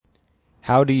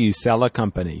How do you sell a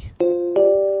company?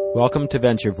 Welcome to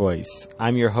Venture Voice.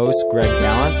 I'm your host, Greg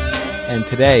Gallant, and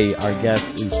today our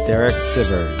guest is Derek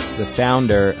Sivers, the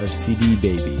founder of CD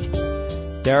Baby.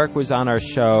 Derek was on our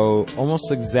show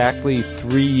almost exactly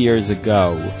 3 years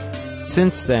ago.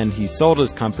 Since then, he sold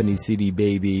his company, CD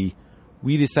Baby.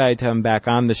 We decided to have him back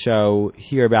on the show,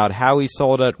 hear about how he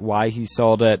sold it, why he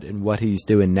sold it, and what he's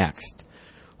doing next.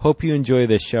 Hope you enjoy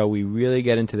this show. We really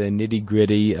get into the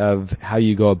nitty-gritty of how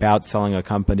you go about selling a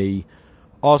company.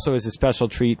 Also, as a special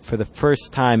treat, for the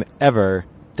first time ever,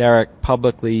 Derek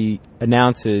publicly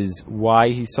announces why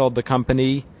he sold the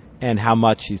company and how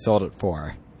much he sold it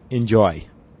for. Enjoy.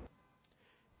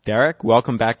 Derek,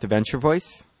 welcome back to Venture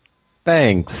Voice.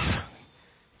 Thanks.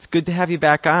 It's good to have you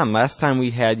back on. Last time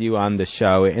we had you on the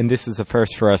show, and this is the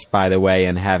first for us, by the way,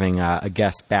 and having a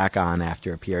guest back on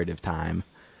after a period of time.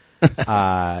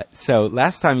 So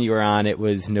last time you were on, it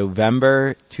was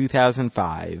November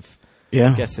 2005.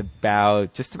 Yeah. I guess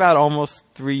just about almost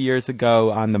 3 years ago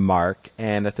on the mark.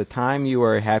 And at the time you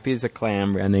were happy as a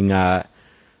clam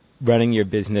running your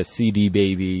business, CD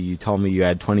Baby. You told me you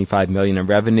had $25 million in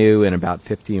revenue and about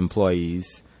 50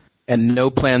 employees. And no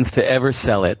plans to ever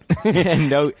sell it.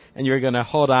 and you were going to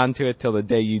hold on to it till the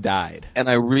day you died. And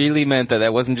I really meant that.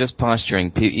 That wasn't just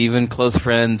posturing. Even close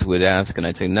friends would ask, and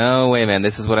I'd say, no, wait, man,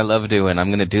 this is what I love doing. I'm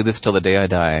going to do this till the day I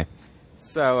die.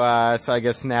 So I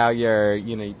guess now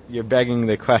you're begging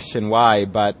the question why,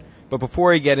 but before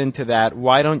we get into that,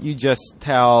 why don't you just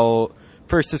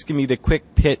just give me the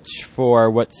quick pitch for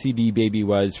what CD Baby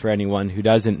was for anyone who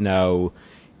doesn't know,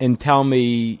 and tell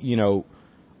me,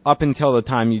 up until the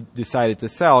time you decided to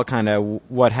sell, kind of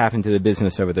what happened to the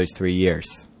business over those 3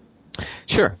 years.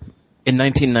 Sure. In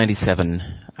 1997,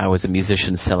 I was a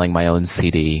musician selling my own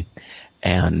CD,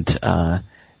 and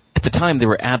at the time there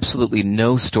were absolutely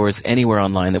no stores anywhere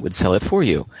online that would sell it for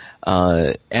you.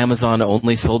 Amazon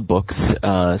only sold books,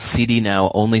 CD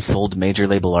Now only sold major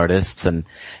label artists, and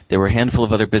there were a handful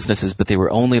of other businesses, but they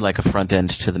were only like a front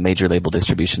end to the major label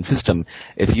distribution system.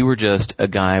 If you were just a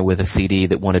guy with a CD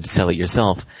that wanted to sell it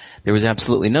yourself, there was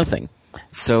absolutely nothing.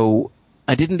 So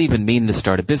I didn't even mean to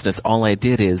start a business. All I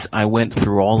did is I went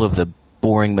through all of the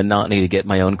boring monotony to get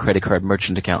my own credit card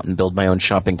merchant account and build my own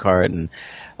shopping cart. And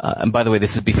by the way,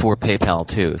 this is before PayPal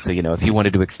too. So, if you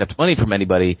wanted to accept money from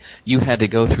anybody, you had to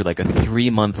go through like a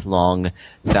 3-month-long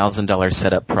 $1,000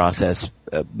 setup process,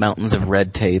 mountains of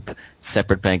red tape,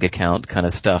 separate bank account kind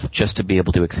of stuff just to be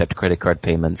able to accept credit card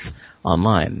payments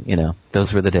online.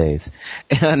 Those were the days.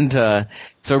 And so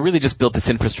I really just built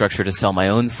this infrastructure to sell my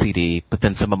own CD, but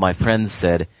then some of my friends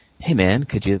said, hey man,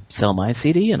 could you sell my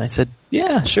CD? And I said,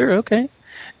 yeah, sure, okay.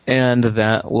 And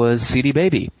that was CD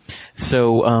Baby.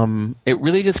 So it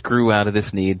really just grew out of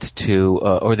this need to,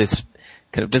 or this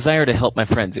kind of desire to help my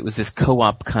friends. It was this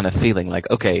co-op kind of feeling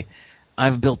like, okay,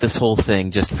 I've built this whole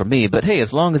thing just for me, but hey,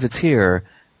 as long as it's here,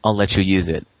 I'll let you use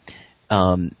it.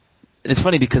 And it's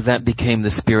funny because that became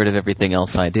the spirit of everything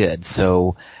else I did.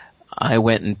 So I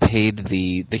went and paid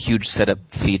the huge setup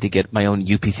fee to get my own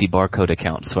UPC barcode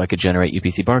account so I could generate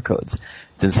UPC barcodes.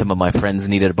 Then some of my friends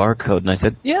needed a barcode, and I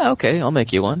said, yeah, okay, I'll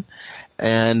make you one.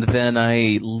 And then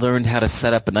I learned how to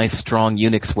set up a nice, strong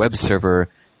Unix web server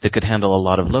that could handle a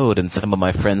lot of load, and some of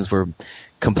my friends were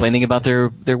complaining about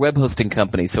their web hosting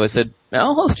company. So I said,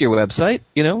 I'll host your website,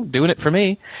 doing it for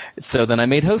me. So then I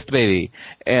made Host Baby.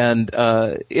 And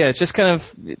it's just kind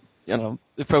of,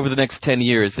 for over the next 10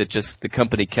 years, the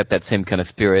company kept that same kind of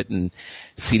spirit, and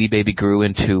CD Baby grew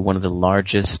into one of the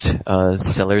largest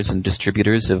sellers and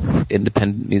distributors of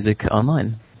independent music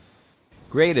online.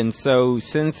 Great. And so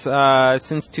since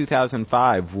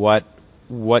 2005,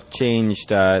 what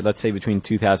changed, let's say between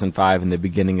 2005 and the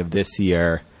beginning of this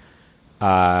year?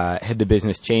 Had the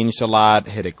business changed a lot?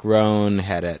 Had it grown?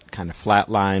 Had it kind of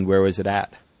flatlined? Where was it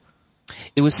at?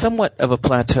 It was somewhat of a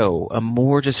plateau,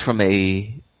 more just from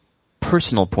a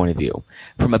personal point of view.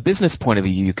 From a business point of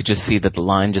view, you could just see that the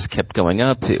line just kept going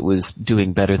up. It was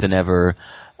doing better than ever.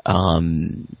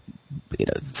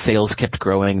 Sales kept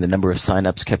growing. The number of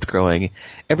signups kept growing.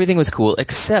 Everything was cool,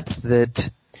 except that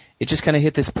it just kind of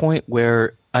hit this point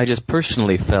where I just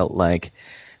personally felt like,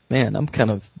 man, I'm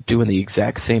kind of doing the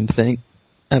exact same thing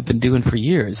I've been doing for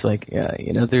years. Like,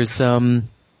 there's I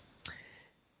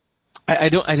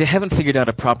haven't figured out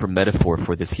a proper metaphor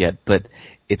for this yet, but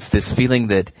it's this feeling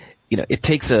that it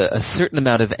takes a certain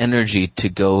amount of energy to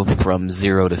go from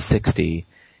 0 to 60,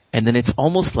 and then it's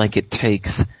almost like it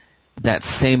takes that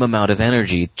same amount of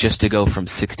energy just to go from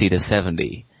 60 to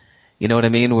 70. You know what I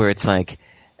mean? Where it's like,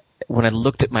 when I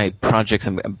looked at my projects,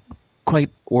 I'm quite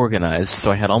organized,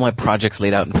 so I had all my projects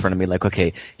laid out in front of me like,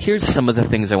 okay, here's some of the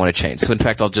things I want to change. So in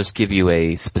fact, I'll just give you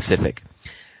a specific.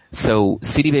 So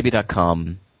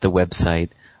cdbaby.com, the website,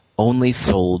 only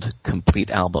sold complete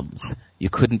albums. You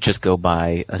couldn't just go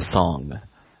buy a song,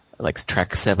 like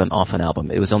track 7 off an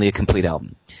album. It was only a complete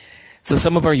album. So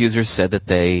some of our users said that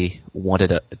they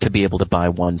wanted to be able to buy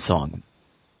one song.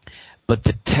 But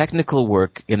the technical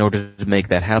work in order to make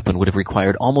that happen would have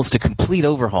required almost a complete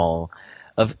overhaul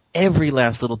of every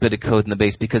last little bit of code in the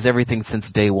base, because everything since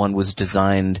day one was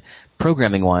designed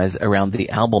programming-wise around the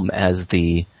album as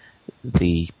the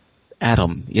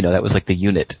atom. That was like the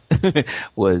unit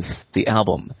was the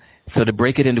album. So to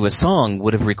break it into a song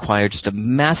would have required just a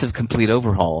massive complete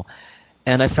overhaul.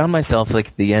 And I found myself,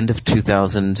 like, the end of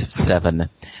 2007,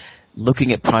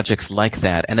 looking at projects like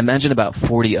that, and imagine about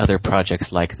 40 other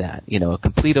projects like that. A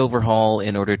complete overhaul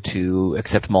in order to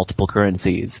accept multiple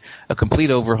currencies, a complete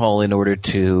overhaul in order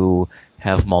to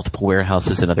have multiple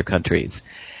warehouses in other countries.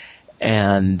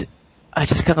 And I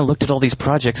just kind of looked at all these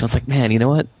projects and I was like, man, you know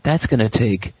what? That's going to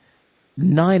take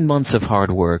 9 months of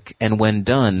hard work, and when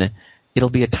done,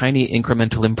 it'll be a tiny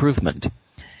incremental improvement.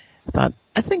 I thought,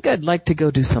 I think I'd like to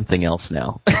go do something else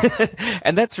now.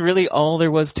 And that's really all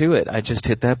there was to it. I just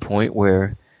hit that point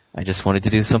where I just wanted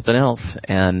to do something else.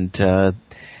 And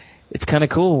it's kind of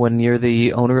cool when you're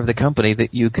the owner of the company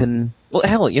that you can, well,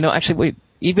 hell, actually, wait,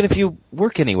 even if you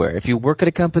work anywhere, if you work at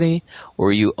a company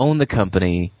or you own the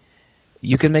company,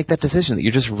 you can make that decision that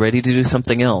you're just ready to do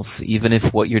something else, even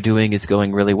if what you're doing is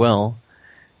going really well.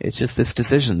 It's just this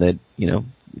decision that,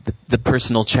 the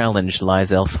personal challenge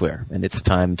lies elsewhere, and it's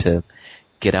time to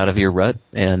get out of your rut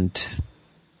and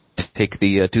take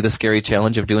do the scary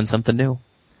challenge of doing something new.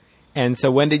 And so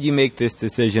when did you make this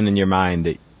decision in your mind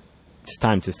that it's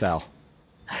time to sell?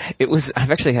 I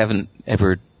actually haven't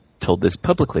ever told this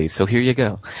publicly, so here you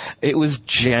go. It was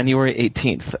January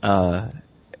 18th,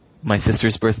 my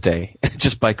sister's birthday,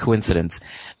 just by coincidence.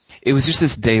 It was just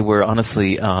this day where,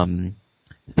 honestly,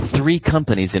 3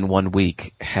 companies in 1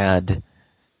 week had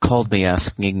called me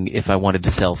asking if I wanted to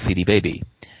sell CD Baby.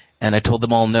 And I told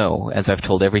them all no, as I've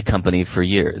told every company for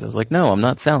years. I was like, no, I'm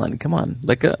not selling. Come on,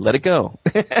 let it go.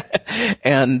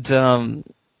 And so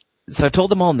I told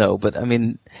them all no, but I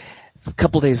mean, a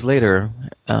couple days later,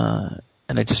 and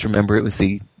I just remember it was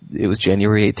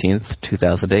January 18th,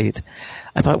 2008.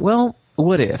 I thought, well,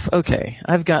 what if? Okay,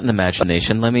 I've got an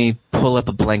imagination. Let me pull up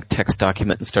a blank text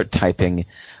document and start typing.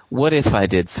 What if I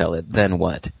did sell it? Then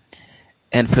what?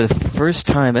 And for the first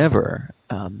time ever,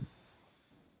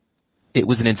 it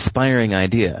was an inspiring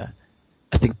idea.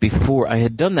 I think before I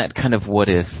had done that kind of what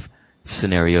if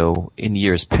scenario in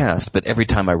years past, but every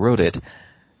time I wrote it,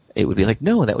 it would be like,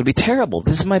 no, that would be terrible.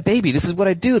 This is my baby. This is what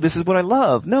I do. This is what I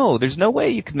love. No, there's no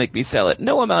way you can make me sell it.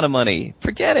 No amount of money.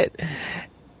 Forget it.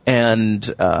 And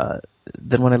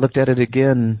then when I looked at it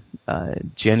again,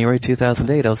 January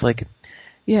 2008, I was like,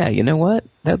 yeah, you know what?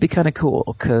 That would be kind of cool,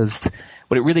 because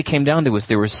what it really came down to was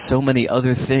there were so many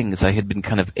other things I had been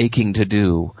kind of aching to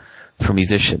do for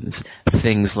musicians.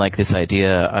 Things like this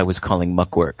idea I was calling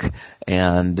Muckwork,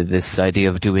 and this idea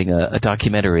of doing a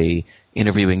documentary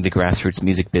interviewing the grassroots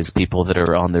music biz people that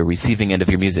are on the receiving end of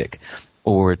your music,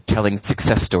 or telling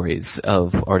success stories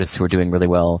of artists who are doing really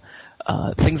well.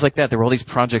 Things like that. There were all these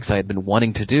projects I had been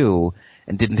wanting to do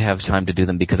and didn't have time to do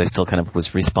them because I still kind of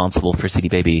was responsible for CD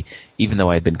Baby, even though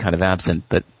I had been kind of absent.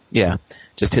 But yeah,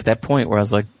 just hit that point where I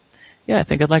was like, yeah, I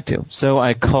think I'd like to. So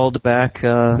I called back,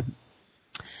 I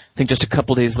think just a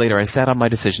couple days later. I sat on my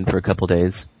decision for a couple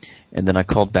days, and then I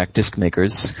called back Disc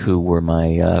Makers, who were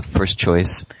my first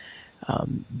choice.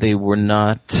 They were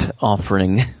not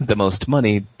offering the most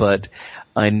money, but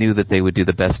I knew that they would do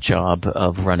the best job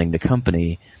of running the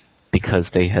company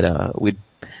because they had we'd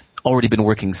already been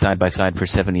working side by side for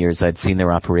 7 years. I'd seen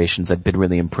their operations. I'd been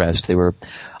really impressed. They were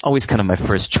always kind of my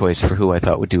first choice for who I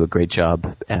thought would do a great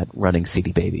job at running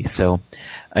CD Baby. So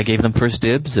I gave them first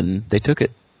dibs, and they took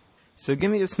it. So give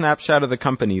me a snapshot of the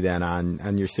company then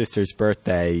on your sister's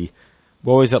birthday.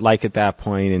 What was it like at that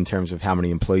point in terms of how many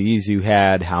employees you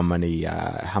had, how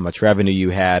much revenue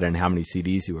you had, and how many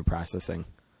CDs you were processing?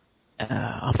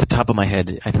 Off the top of my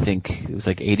head, I think it was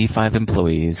like 85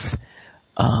 employees.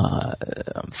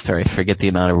 I'm sorry, I forget the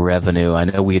amount of revenue. I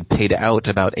know we had paid out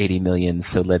about 80 million,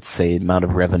 so let's say amount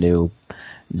of revenue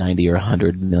 90 or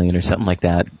 100 million or something like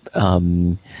that.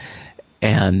 And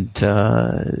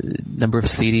number of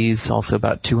CDs, also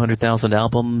about 200,000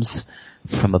 albums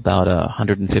from about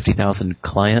 150,000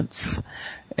 clients.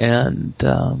 And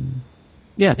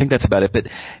yeah, I think that's about it. But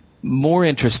more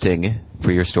interesting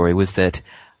for your story was that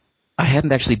I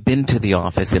hadn't actually been to the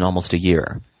office in almost a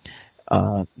year.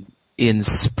 In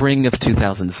spring of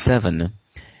 2007,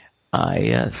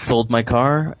 I sold my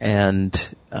car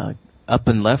and up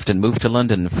and left and moved to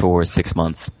London for 6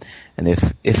 months. And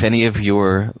if any of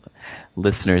your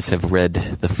listeners have read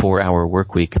The 4-Hour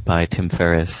Workweek by Tim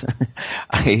Ferriss,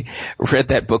 I read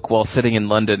that book while sitting in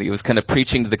London. He was kind of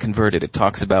preaching to the converted. It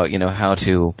talks about, how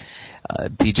to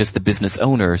be just the business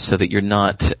owner so that you're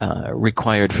not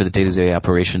required for the day-to-day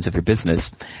operations of your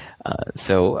business.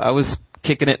 So I was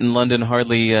kicking it in London,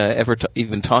 hardly ever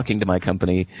even talking to my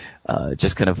company,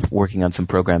 just kind of working on some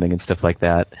programming and stuff like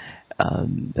that. I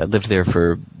lived there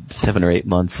for 7 or 8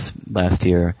 months last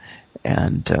year,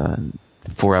 and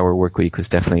 4-Hour Workweek was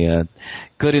definitely a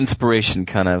good inspiration,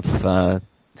 kind of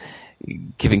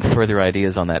giving further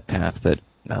ideas on that path. But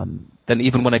then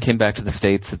even when I came back to the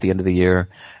States at the end of the year,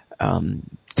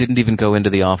 didn't even go into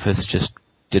the office, just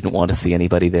didn't want to see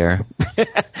anybody there.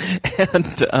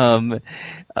 And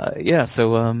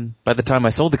so by the time I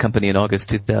sold the company in August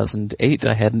 2008,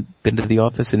 I hadn't been to the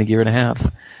office in a year and a half.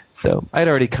 So I'd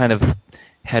already kind of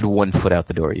had one foot out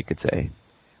the door, you could say.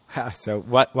 Wow, so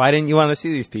why didn't you want to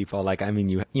see these people? Like, I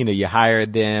mean, you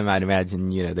hired them. I'd imagine,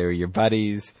 they were your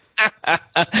buddies. You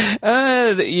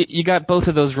got both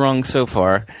of those wrong so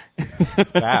far.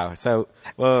 Wow. So,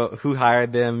 well, who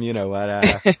hired them?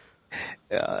 What?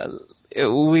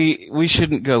 We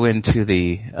shouldn't go into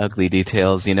the ugly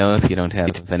details, if you don't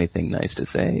have anything nice to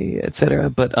say, etc.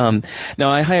 But no,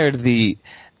 I hired the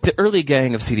early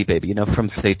gang of CD Baby, from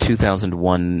say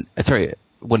 2001.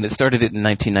 When it started in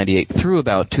 1998 through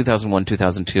about 2001,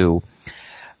 2002.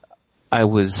 I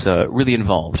was really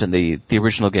involved, and the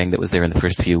original gang that was there in the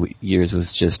first few years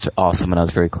was just awesome, and I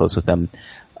was very close with them.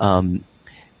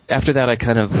 After that, I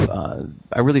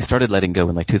really started letting go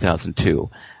in like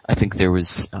 2002. I think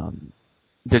there's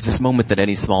this moment that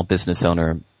any small business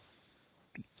owner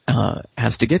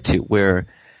has to get to, where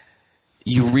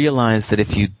you realize that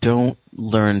if you don't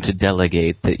learn to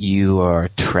delegate, that you are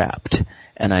trapped.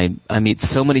 And I meet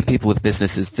so many people with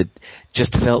businesses that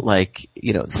just felt like,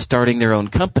 starting their own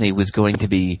company was going to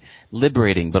be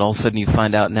liberating, but all of a sudden you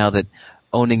find out now that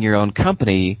owning your own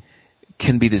company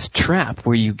can be this trap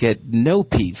where you get no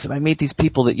peace. And I meet these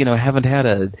people that, haven't had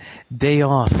a day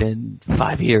off in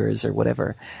 5 years or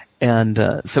whatever. And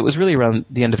so it was really around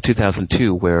the end of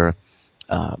 2002 where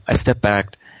I stepped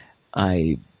back.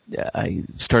 I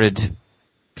started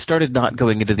not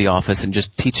going into the office and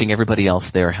just teaching everybody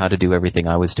else there how to do everything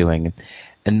I was doing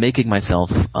and making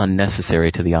myself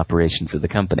unnecessary to the operations of the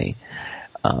company.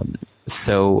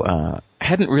 So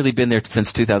hadn't really been there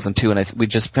since 2002, and we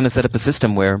just kind of set up a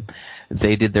system where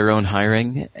they did their own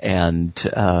hiring, and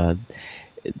the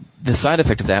side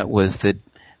effect of that was that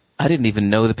I didn't even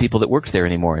know the people that worked there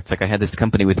anymore. It's like I had this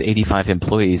company with 85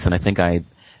 employees, and I think I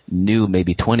knew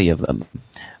maybe 20 of them,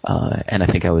 and I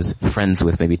think I was friends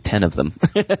with maybe 10 of them.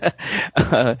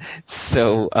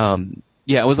 So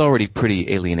I was already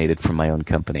pretty alienated from my own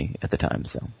company at the time.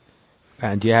 So,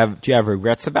 and do you have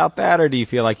regrets about that, or do you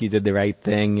feel like you did the right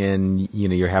thing and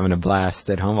you're having a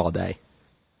blast at home all day?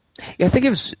 Yeah, I think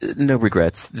it was no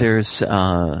regrets. There's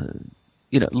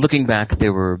looking back,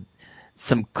 there were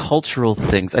some cultural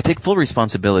things. I take full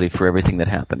responsibility for everything that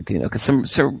happened, because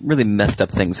some really messed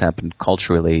up things happened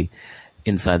culturally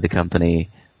inside the company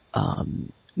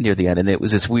near the end, and it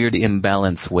was this weird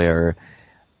imbalance where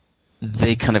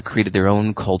they kind of created their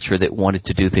own culture that wanted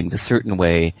to do things a certain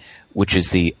way, which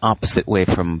is the opposite way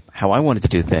from how I wanted to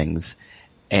do things.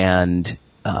 And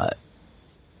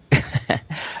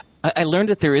I learned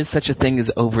that there is such a thing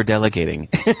as over-delegating,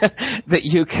 that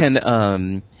you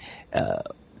can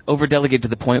over-delegate to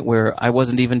the point where I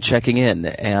wasn't even checking in,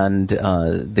 and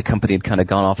the company had kind of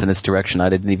gone off in this direction. I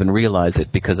didn't even realize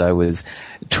it because I was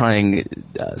trying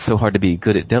so hard to be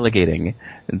good at delegating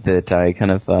that I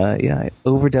kind of I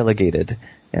over-delegated,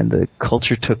 and the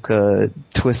culture took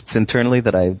twists internally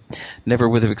that I never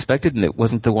would have expected, and it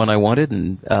wasn't the one I wanted,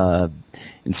 and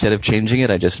instead of changing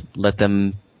it, I just let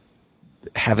them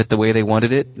have it the way they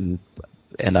wanted it,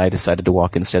 and I decided to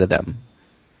walk instead of them.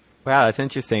 Wow, that's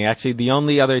interesting. Actually, the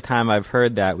only other time I've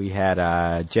heard that, we had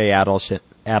Jay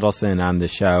Adelson on the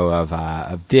show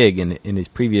of Dig in his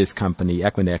previous company,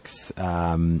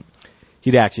 Equinix.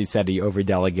 He'd actually said he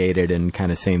over-delegated and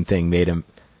kind of same thing,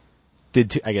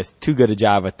 did too good a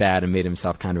job with that and made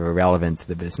himself kind of irrelevant to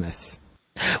the business.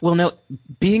 Well, now,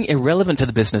 being irrelevant to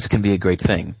the business can be a great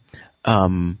thing.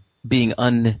 Being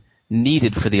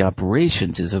unneeded for the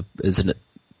operations is a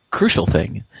crucial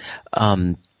thing.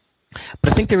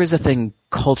 But I think there is a thing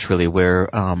culturally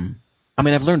where,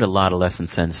 I've learned a lot of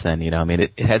lessons since then,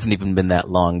 it hasn't even been that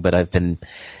long, but I've been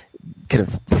kind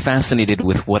of fascinated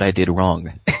with what I did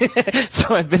wrong.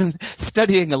 So I've been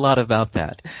studying a lot about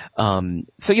that.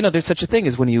 So there's such a thing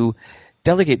as when you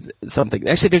delegate something.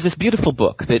 Actually, there's this beautiful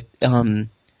book that,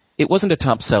 it wasn't a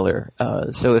top seller.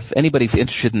 So if anybody's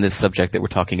interested in this subject that we're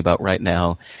talking about right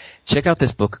now, check out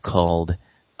this book called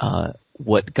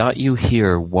What Got You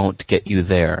Here Won't Get You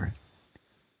There.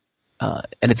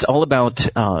 And it's all about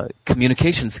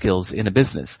communication skills in a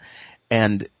business.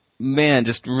 And man,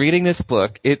 just reading this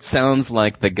book, it sounds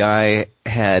like the guy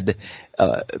had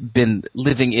been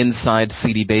living inside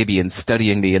CD Baby and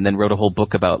studying me and then wrote a whole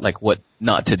book about like what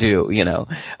not to do, you know,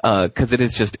 because it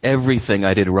is just everything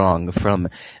I did wrong, from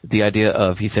the idea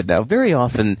of, he said, now very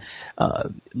often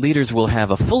leaders will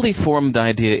have a fully formed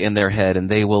idea in their head and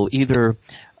they will either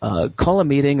call a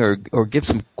meeting or give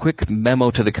some quick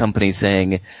memo to the company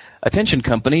saying, attention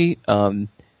company, from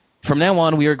now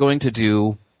on we are going to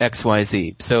do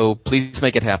XYZ, so please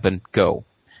make it happen, go.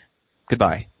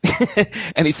 Goodbye.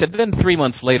 And he said then 3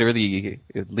 months later the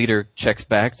leader checks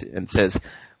back and says,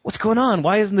 what's going on?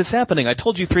 Why isn't this happening? I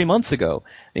told you 3 months ago.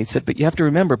 And he said, but you have to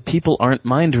remember, people aren't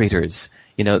mind readers.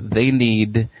 You know,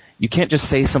 you can't just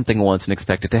say something once and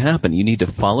expect it to happen. You need to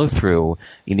follow through.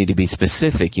 You need to be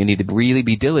specific. You need to really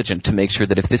be diligent to make sure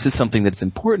that if this is something that's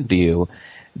important to you,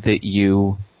 that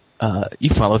you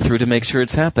follow through to make sure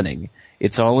it's happening.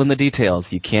 It's all in the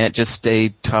details. You can't just stay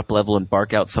top level and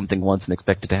bark out something once and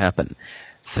expect it to happen.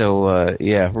 So,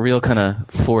 real kind of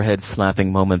forehead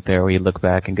slapping moment there where you look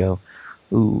back and go,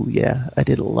 ooh, yeah, I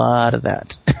did a lot of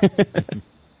that.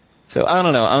 So, I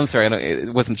don't know. I'm sorry.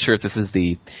 I wasn't sure if this is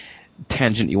the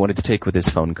tangent you wanted to take with this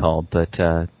phone call, but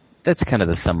that's kind of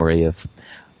the summary of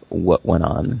what went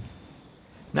on.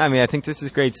 No, I mean, I think this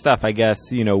is great stuff. I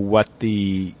guess, you know,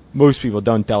 most people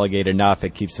don't delegate enough.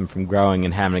 It keeps them from growing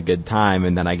and having a good time.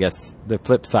 And then I guess the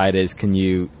flip side is, can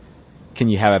you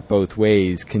have it both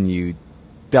ways? Can you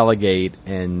delegate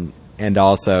and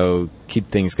also keep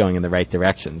things going in the right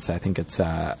direction? So I think it's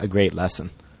a great lesson.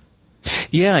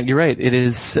 Yeah, you're right. It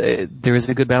is. There is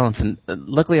a good balance, and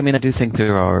luckily, I mean, I do think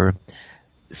there are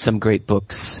some great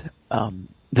books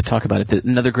that talk about it.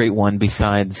 Another great one,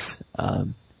 besides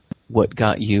What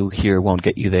Got You Here Won't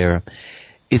Get You There,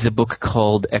 is a book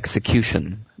called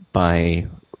Execution by,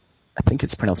 I think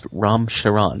it's pronounced Ram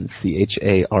Charan,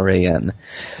 Charan.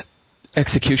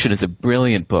 Execution is a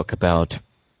brilliant book about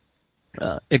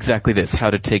exactly this: how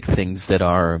to take things that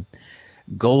are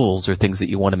goals or things that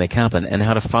you want to make happen and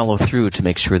how to follow through to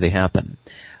make sure they happen.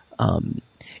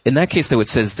 In that case, though, it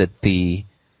says that the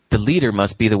leader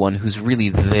must be the one who's really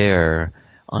there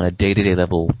on a day-to-day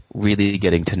level, really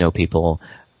getting to know people,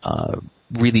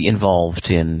 really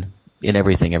involved in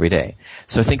everything every day.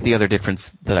 So I think the other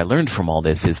difference that I learned from all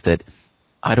this is that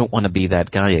I don't want to be that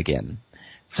guy again.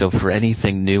 So for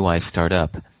anything new I start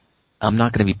up, I'm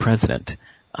not going to be president.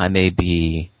 I may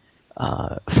be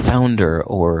founder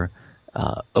or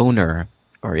owner,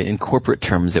 or in corporate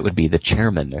terms it would be the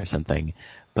chairman or something,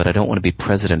 but I don't want to be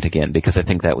president again, because I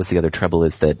think that was the other trouble,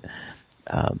 is that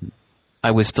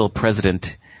I was still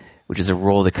president, which is a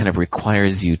role that kind of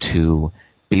requires you to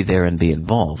be there and be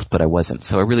involved, but I wasn't.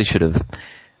 So I really should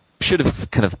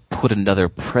have kind of put another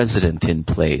president in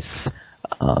place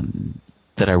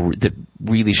that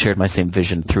really shared my same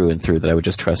vision through and through, that I would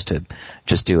just trust to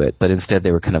just do it. But instead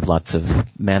they were kind of lots of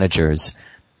managers,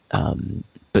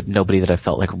 but nobody that I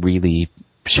felt like really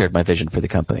shared my vision for the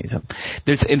company. So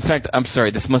in fact, I'm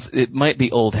sorry, it might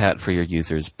be old hat for your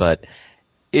users, but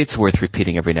it's worth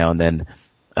repeating every now and then.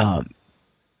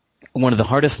 One of the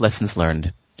hardest lessons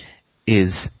learned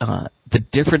is the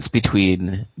difference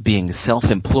between being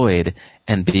self-employed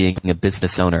and being a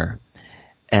business owner.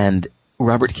 And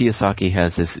Robert Kiyosaki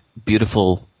has this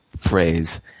beautiful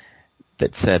phrase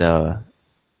that said,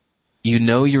 you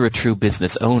know you're a true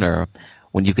business owner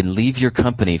when you can leave your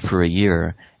company for a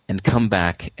year and come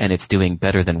back and it's doing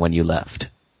better than when you left.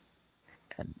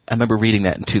 And I remember reading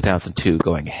that in 2002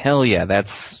 going, hell yeah,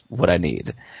 that's what I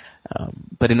need.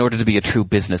 But in order to be a true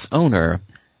business owner,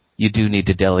 you do need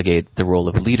to delegate the role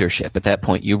of leadership. At that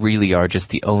point, you really are just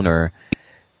the owner,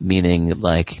 meaning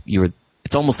like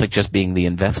it's almost like just being the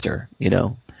investor, you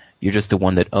know? You're just the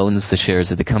one that owns the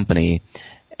shares of the company,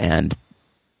 and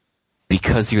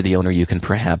because you're the owner, you can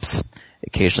perhaps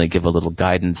occasionally give a little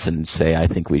guidance and say, I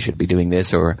think we should be doing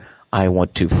this, or I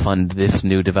want to fund this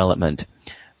new development.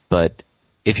 But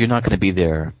if you're not going to be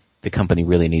there, the company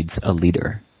really needs a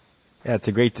leader. Yeah, it's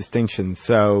a great distinction.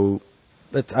 So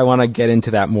I want to get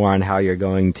into that more on how you're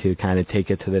going to kind of take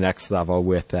it to the next level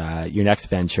with your next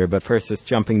venture. But first, just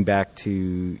jumping back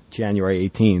to January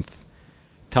 18th,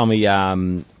 tell me,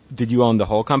 did you own the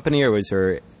whole company,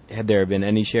 or had there been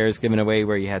any shares given away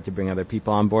where you had to bring other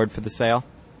people on board for the sale?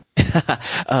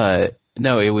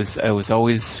 No, I was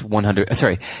always 100.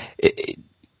 Sorry,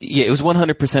 it was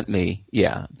 100% me.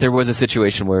 Yeah, there was a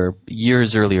situation where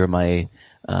years earlier, my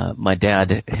My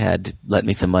dad had lent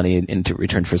me some money in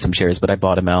return for some shares, but I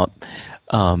bought him out.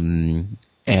 So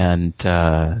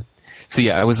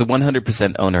yeah, I was the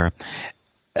 100% owner.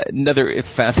 Another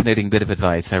fascinating bit of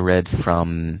advice I read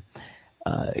from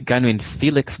a guy named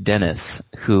Felix Dennis,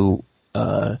 who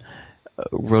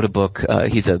wrote a book.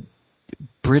 He's a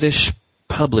British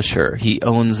publisher. He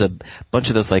owns a bunch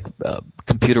of those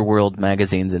Computer World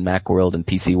magazines and Macworld and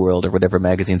PC World or whatever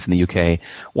magazines in the UK.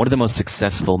 One of the most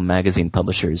successful magazine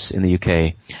publishers in the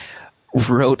UK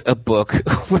wrote a book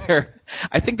where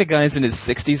I think the guy's in his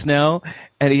 60s now,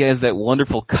 and he has that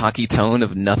wonderful cocky tone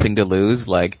of nothing to lose,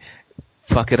 like,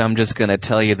 fuck it, I'm just going to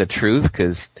tell you the truth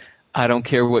because I don't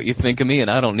care what you think of me and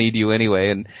I don't need you anyway.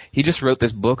 And he just wrote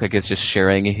this book, I guess, just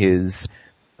sharing his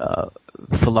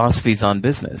philosophies on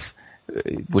business,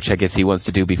 which I guess he wants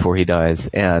to do before he dies.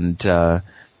 And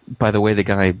by the way, the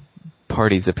guy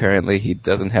parties, apparently he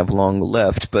doesn't have long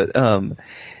left. But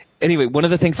anyway, one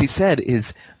of the things he said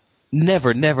is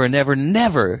never, never, never,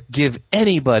 never give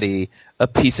anybody a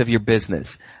piece of your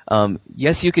business.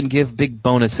 Yes, you can give big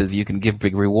bonuses, you can give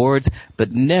big rewards,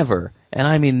 but never, and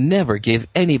I mean never, give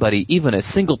anybody even a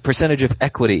single percentage of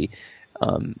equity.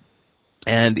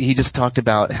 And he just talked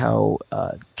about how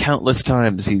countless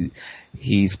times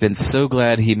he's been so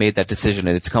glad he made that decision,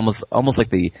 and it's almost like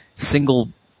the single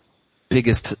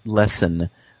biggest lesson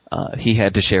he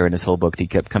had to share in his whole book. He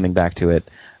kept coming back to it.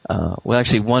 Well,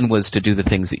 actually, one was to do the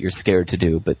things that you're scared to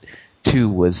do, but two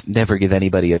was never give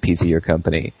anybody a piece of your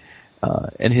company.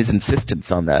 And his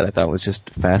insistence on that I thought was just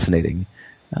fascinating.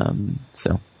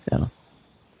 So, yeah.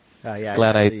 Yeah,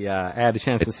 glad I had a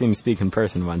chance to see him speak in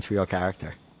person once, real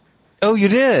character. Oh, you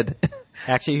did?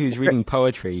 Actually, he was reading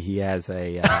poetry. He has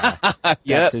a,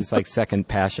 that's his second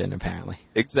passion, apparently.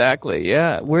 Exactly,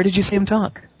 yeah. Where did you see him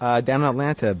talk? Down in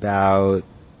Atlanta about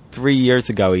 3 years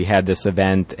ago. He had this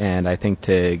event, and I think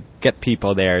to get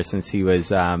people there, since he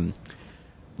was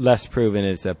less proven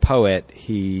as a poet,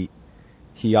 he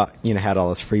had all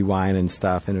this free wine and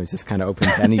stuff, and it was just kind of open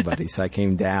to anybody. So I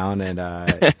came down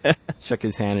and shook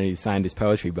his hand, and he signed his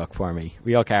poetry book for me.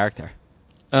 Real character.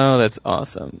 Oh, that's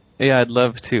awesome. Yeah, I'd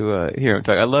love to hear him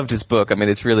talk. I loved his book. I mean,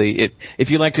 it's really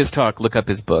if you liked his talk, look up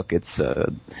his book. It's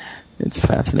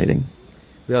fascinating.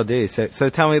 Will do. So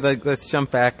tell me, let's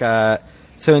jump back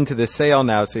so into the sale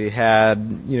now. So you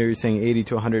had, you're saying 80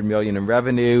 to 100 million in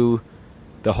revenue,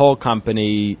 the whole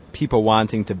company, people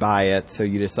wanting to buy it. So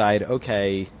you decide,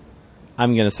 okay,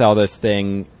 I'm going to sell this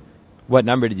thing. What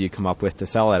number did you come up with to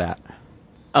sell it at?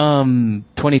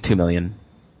 22 million.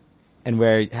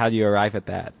 And how do you arrive at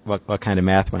that? What kind of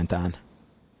math went on?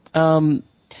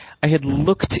 I had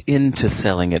looked into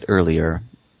selling it earlier,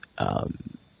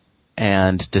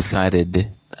 and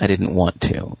decided I didn't want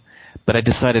to. But I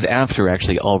decided after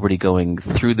actually already going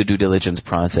through the due diligence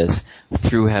process,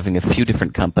 through having a few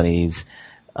different companies,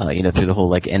 through the whole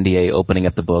NDA opening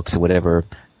up the books or whatever,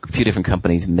 a few different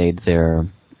companies made their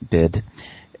bid.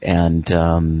 And,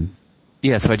 so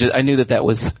I knew that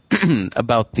was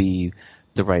about the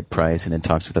right price, and in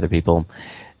talks with other people.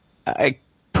 I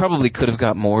probably could have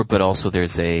got more, but also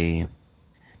there's a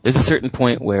certain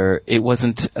point where it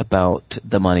wasn't about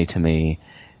the money to me.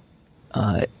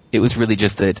 It was really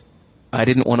just that I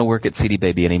didn't want to work at CD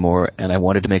Baby anymore, and I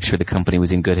wanted to make sure the company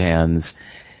was in good hands.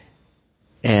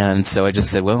 And so I just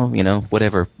said, well,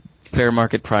 whatever, fair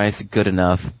market price, good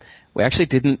enough. We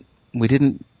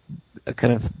didn't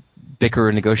kind of bicker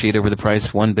or negotiate over the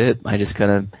price one bit. I just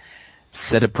kind of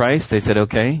set a price. They said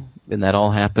okay, and that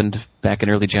all happened back in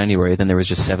early January. Then there was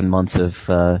just 7 months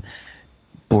of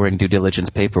boring due diligence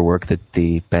paperwork that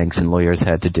the banks and lawyers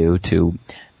had to do to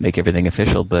make everything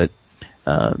official. But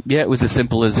it was as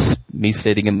simple as me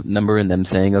stating a number and them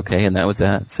saying okay, and that was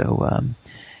that. So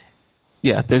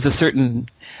there's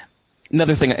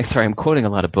another thing. Sorry, I'm quoting a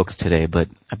lot of books today, but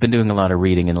I've been doing a lot of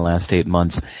reading in the last 8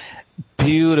 months.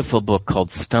 Beautiful book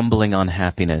called Stumbling on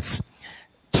Happiness.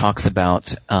 Talks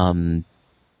about how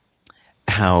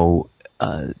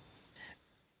I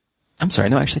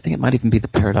actually think it might even be The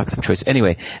Paradox of Choice.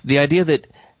 Anyway, the idea that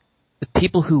the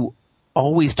people who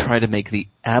always try to make the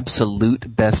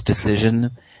absolute best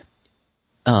decision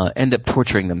end up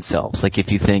torturing themselves. Like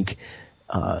if you think,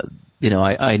 I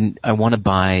want to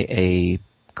buy a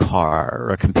car or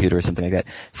a computer or something like that.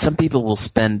 Some people will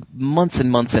spend months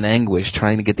and months in anguish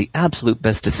trying to get the absolute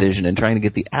best decision and trying to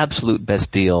get the absolute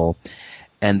best deal.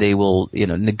 And they will,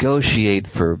 negotiate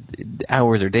for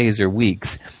hours or days or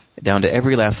weeks down to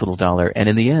every last little dollar. And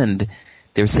in the end,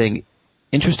 they're saying,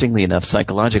 interestingly enough,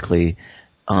 psychologically,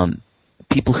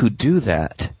 people who do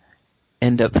that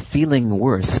end up feeling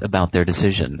worse about their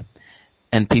decision.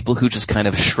 And people who just kind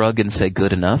of shrug and say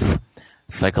good enough,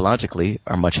 psychologically,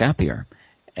 are much happier.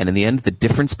 And in the end, the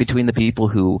difference between the people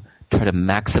who try to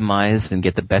maximize and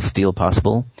get the best deal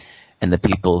possible and the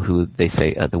people who they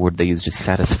say, the word they used is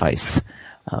satisfice,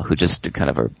 who just kind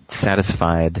of are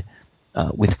satisfied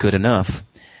with good enough,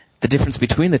 the difference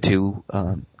between the two,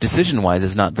 decision-wise,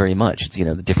 is not very much. It's,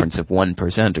 the difference of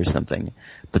 1% or something.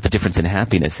 But the difference in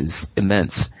happiness is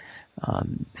immense.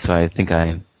 So I think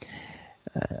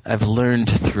I've learned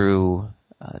through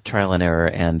trial and error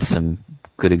and some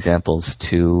good examples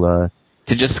to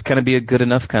just kind of be a good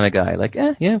enough kind of guy. Like,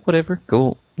 yeah, whatever,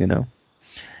 cool,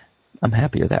 I'm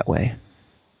happier that way.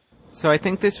 So I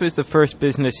think this was the first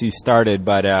business you started,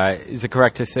 but is it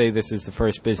correct to say this is the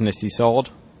first business you sold?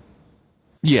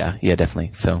 Yeah,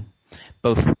 definitely. So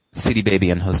both CD Baby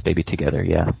and Host Baby together,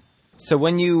 yeah. So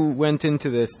when you went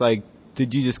into this,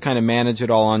 did you just kind of manage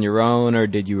it all on your own, or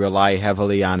did you rely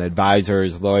heavily on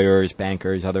advisors, lawyers,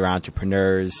 bankers, other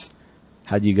entrepreneurs?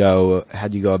 How'd you go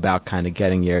about kind of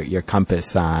getting your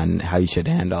compass on how you should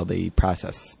handle the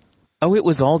process? Oh, it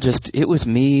was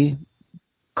me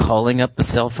calling up the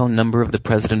cell phone number of the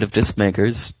president of Disc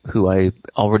Makers, who I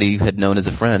already had known as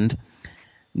a friend,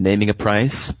 naming a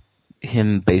price,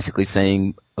 him basically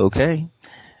saying, okay.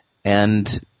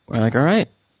 And we're like, all right,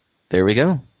 there we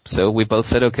go. So we both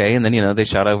said okay, and then, they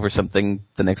shot over something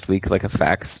the next week, like a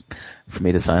fax for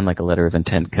me to sign, like a letter of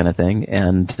intent kind of thing.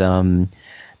 And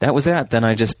that was that. Then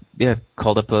I just,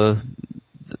 called up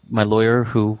my lawyer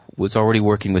who was already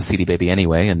working with CD Baby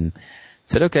anyway, and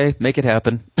said, okay, make it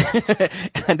happen.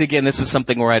 And again, this was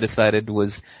something where I decided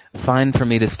was fine for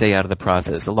me to stay out of the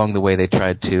process. Along the way, they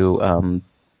tried to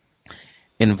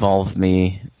involve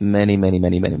me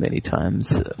many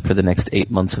times for the next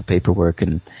 8 months of paperwork.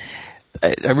 And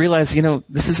I realized,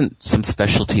 this isn't some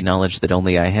specialty knowledge that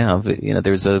only I have.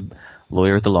 There's a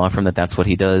lawyer at the law firm that's what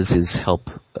he does, is help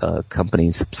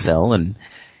companies sell. And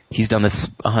he's done this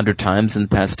 100 times in the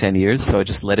past 10 years, so I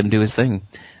just let him do his thing.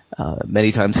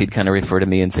 Many times he'd kind of refer to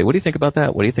me and say, what do you think about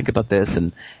that? What do you think about this?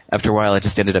 And after a while, I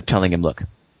just ended up telling him, look,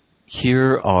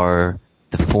 here are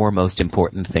the 4 most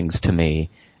important things to me.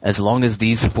 As long as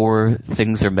these 4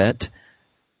 things are met,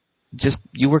 just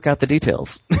you work out the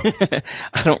details.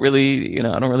 I don't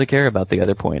really care about the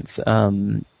other points.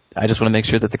 I just want to make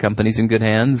sure that the company's in good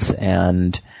hands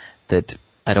and that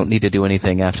I don't need to do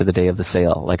anything after the day of the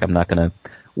sale. Like, I'm not going to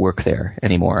work there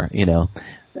anymore,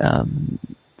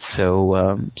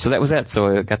 So that was that.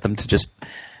 So I got them to just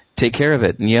take care of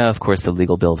it. And yeah, of course the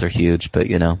legal bills are huge, but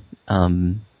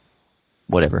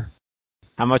whatever.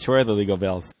 How much were the legal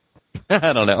bills?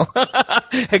 I don't know.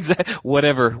 Exactly.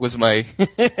 Whatever was my,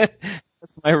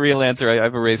 that's my real answer.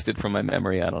 I've erased it from my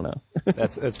memory. I don't know.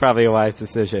 That's probably a wise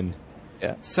decision.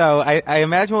 Yeah. So I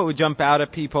imagine what would jump out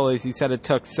at people is you said it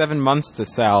took 7 months to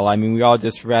sell. I mean, we all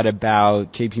just read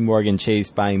about JP Morgan Chase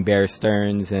buying Bear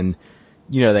Stearns, and,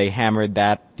 they hammered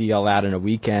that deal out in a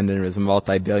weekend, and it was a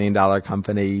multi-billion-dollar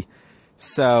company.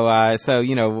 So,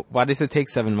 why does it take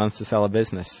 7 months to sell a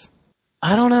business?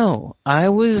 I don't know. I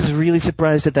was really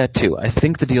surprised at that too. I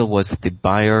think the deal was that the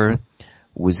buyer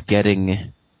was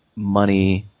getting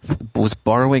money, was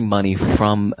borrowing money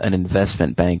from an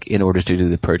investment bank in order to do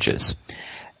the purchase.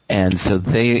 And so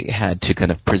they had to kind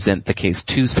of present the case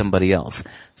to somebody else.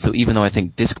 So even though I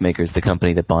think Disc Makers, the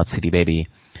company that bought CD Baby,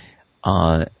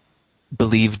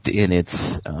 believed in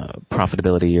its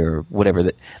profitability or whatever,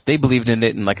 that they believed in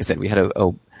it. And like I said, we had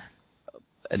an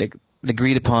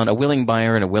agreed upon, a willing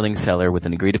buyer and a willing seller with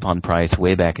an agreed upon price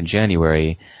way back in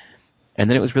January. And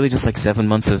then it was really just like 7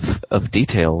 months of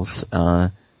details,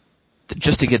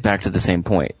 just to get back to the same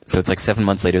point. So it's like 7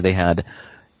 months later they had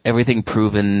everything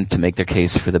proven to make their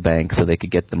case for the bank so they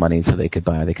could get the money so they could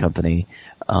buy the company.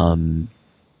 A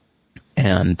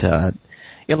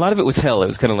lot of it was hell. It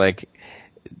was kind of like,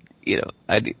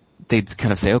 they'd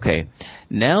kind of say, okay,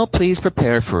 now please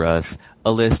prepare for us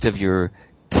a list of your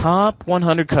top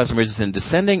 100 customers in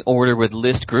descending order with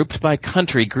list grouped by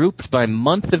country, grouped by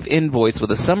month of invoice with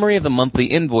a summary of the monthly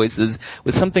invoices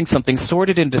with something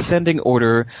sorted in descending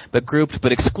order but grouped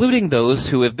but excluding those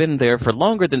who have been there for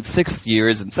longer than 6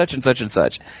 years and such and such and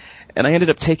such. And I ended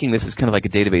up taking this as kind of like a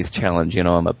database challenge.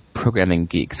 I'm a programming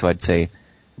geek, so I'd say,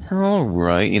 all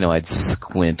right, I'd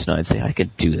squint and I'd say I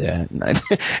could do that. And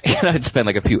I'd spend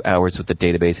like a few hours with the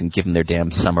database and give them their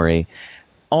damn summary,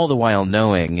 all the while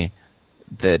knowing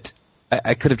that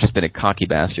I could have just been a cocky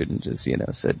bastard and just,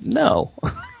 said, no,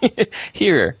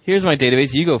 here's my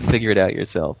database. You go figure it out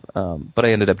yourself. But I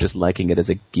ended up just liking it as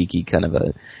a geeky kind of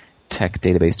a tech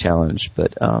database challenge.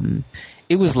 But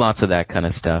it was lots of that kind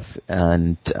of stuff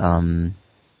and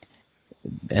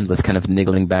endless kind of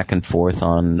niggling back and forth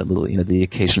on, the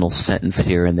occasional sentence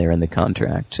here and there in the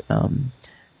contract.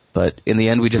 But in the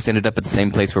end, we just ended up at the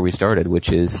same place where we started,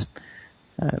 which is,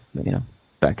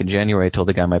 back in January, I told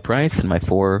the guy my price and my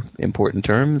 4 important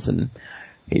terms, and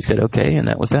he said okay, and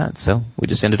that was that. So we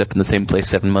just ended up in the same place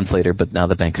 7 months later, but now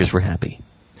the bankers were happy.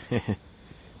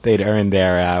 They'd earned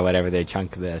their whatever their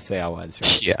chunk of the sale was,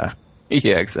 right?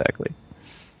 Yeah, exactly.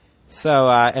 So,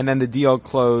 and then the deal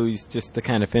closed, just to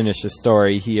kind of finish the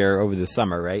story here, over the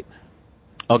summer, right?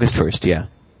 August 1st, yeah.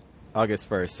 August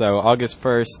 1st. So August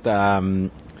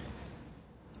 1st,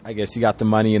 I guess you got the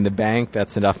money in the bank.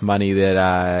 That's enough money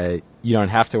that you don't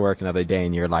have to work another day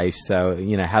in your life. So,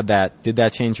 did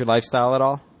that change your lifestyle at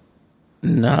all?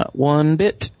 Not one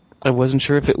bit. I wasn't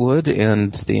sure if it would,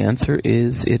 and the answer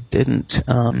is it didn't.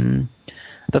 I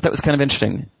thought that was kind of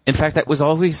interesting. In fact, that was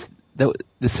always,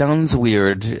 this sounds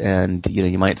weird, and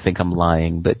you might think I'm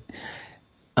lying, but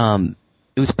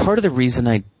it was part of the reason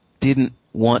I didn't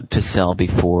want to sell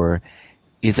before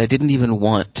is I didn't even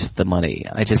want the money.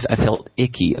 I felt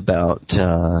icky about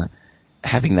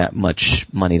having that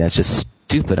much money. That's just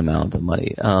stupid amount of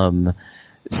money. As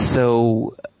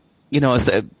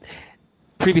the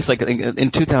previous, like in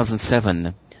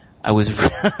 2007, I was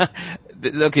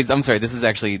okay. I'm sorry. This is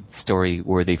actually story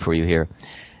worthy for you here.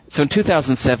 So in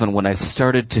 2007, when I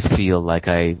started to feel like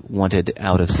I wanted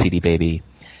out of CD Baby,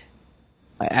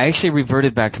 I actually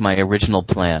reverted back to my original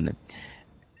plan.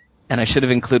 And I should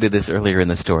have included this earlier in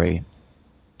the story.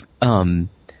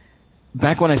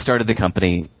 Back when I started the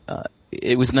company,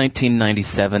 it was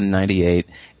 1997, 98.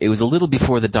 It was a little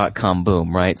before the dot-com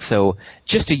boom, right? So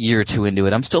just a year or two into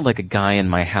it, I'm still like a guy in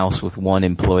my house with one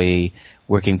employee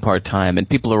working part-time, and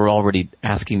people are already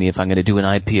asking me if I'm going to do an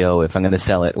IPO, if I'm going to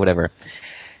sell it, whatever.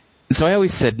 And so I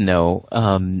always said no,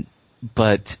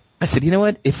 but I said, you know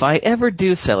what? If I ever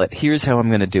do sell it, here's how I'm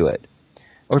going to do it.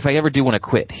 Or if I ever do want to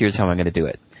quit, here's how I'm going to do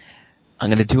it. I'm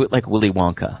going to do it like Willy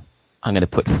Wonka. I'm going to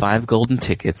put 5 golden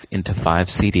tickets into 5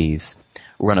 CDs,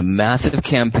 run a massive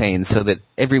campaign so that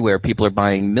everywhere people are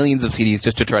buying millions of CDs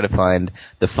just to try to find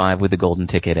the 5 with the golden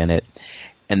ticket in it.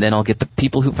 And then I'll get the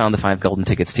people who found the 5 golden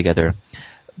tickets together.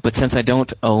 But since I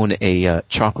don't own a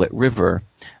chocolate river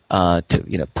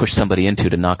to push somebody into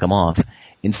to knock them off,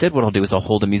 instead what I'll do is I'll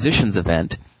hold a musicians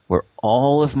event where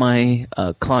all of my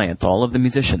clients, all of the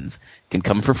musicians, can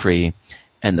come for free.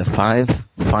 And the 5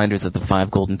 finders of the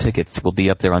 5 golden tickets will be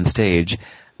up there on stage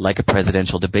like a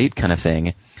presidential debate kind of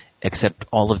thing, except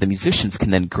all of the musicians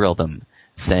can then grill them,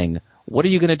 saying, what are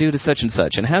you going to do to such and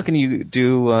such? And how can you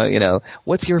do,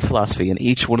 what's your philosophy? And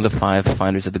each one of the 5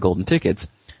 finders of the golden tickets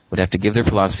would have to give their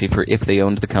philosophy for if they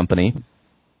owned the company,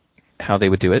 how they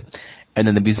would do it. And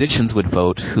then the musicians would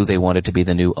vote who they wanted to be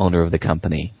the new owner of the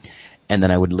company. And then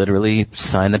I would literally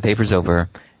sign the papers over,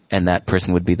 and that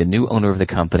person would be the new owner of the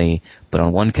company, but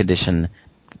on one condition,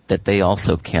 that they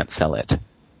also can't sell it.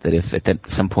 That if at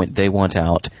some point they want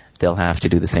out, they'll have to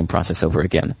do the same process over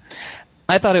again.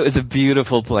 I thought it was a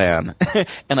beautiful plan,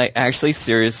 and I actually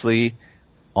seriously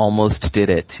almost did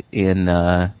it in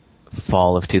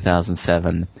fall of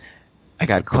 2007. I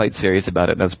got quite serious about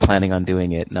it, and I was planning on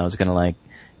doing it, and I was going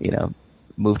to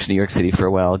move to New York City for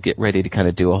a while, get ready to kind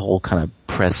of do a whole kind of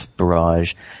press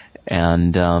barrage,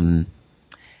 and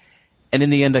in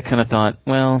the end, I kind of thought,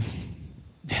 well,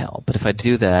 hell, but if I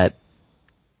do that,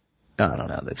 I don't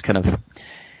know, that's kind of,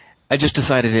 I just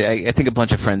decided, I think a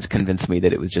bunch of friends convinced me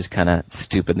that it was just kind of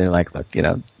stupid. They're like, look,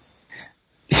 a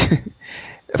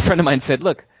friend of mine said,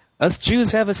 look, us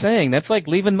Jews have a saying, that's like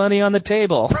leaving money on the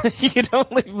table. You don't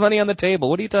leave money on the table.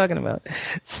 What are you talking about?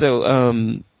 So,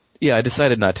 I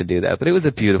decided not to do that, but it was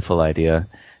a beautiful idea.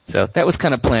 So that was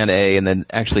kind of plan A, and then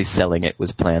actually selling it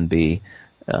was plan B.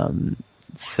 I'm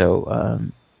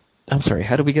sorry,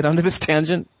 how did we get onto this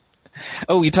tangent?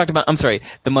 Oh, you talked about,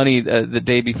 the money the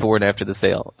day before and after the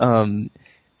sale. Part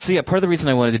of the reason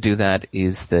I wanted to do that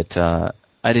is that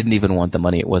I didn't even want the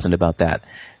money. It wasn't about that.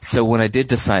 So when I did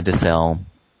decide to sell,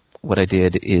 what I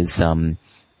did is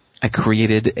I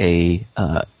created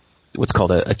what's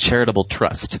called a charitable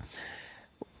trust.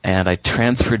 And I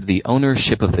transferred the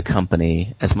ownership of the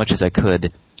company as much as I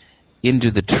could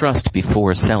into the trust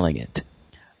before selling it.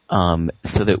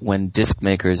 So that when disc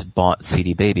makers bought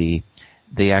CD Baby,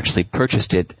 they actually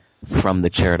purchased it from the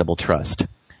charitable trust.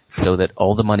 So that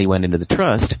all the money went into the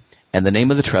trust, and the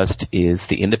name of the trust is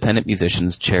the Independent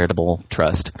Musicians Charitable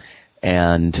Trust.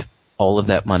 And all of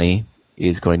that money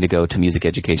is going to go to music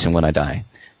education when I die.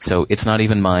 So it's not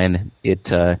even mine.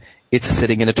 It's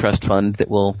sitting in a trust fund that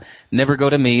will never go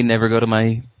to me, never go to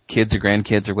my kids or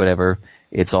grandkids or whatever.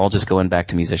 It's all just going back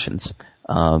to musicians.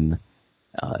 In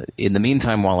the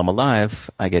meantime, while I'm alive,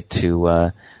 I get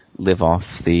to live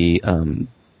off the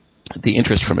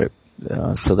interest from it,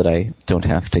 so that I don't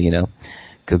have to,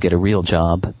 go get a real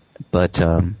job. But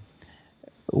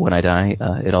when I die,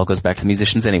 it all goes back to the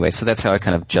musicians anyway. So that's how I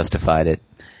kind of justified it,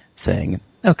 saying,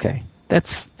 okay,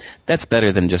 that's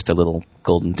better than just a little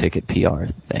golden ticket PR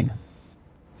thing.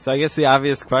 So I guess the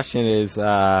obvious question is, there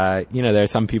are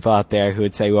some people out there who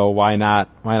would say, well, why not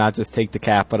just take the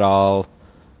capital,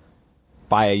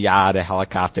 buy a yacht, a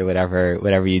helicopter,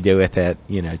 whatever you do with it,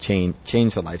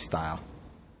 change the lifestyle.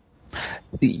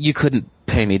 You couldn't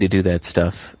pay me to do that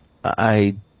stuff.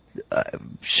 I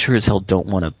sure as hell don't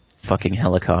want a fucking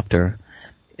helicopter,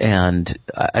 and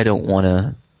I don't want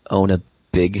to own a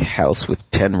big house with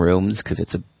 10 rooms because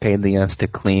it's a pain in the ass to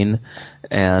clean,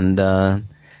 and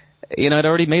I'd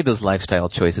already made those lifestyle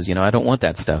choices. I don't want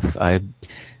that stuff.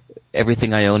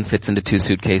 Everything I own fits into 2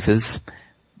 suitcases.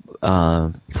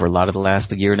 For a lot of the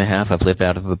last year and a half, I've lived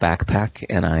out of a backpack,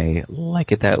 and I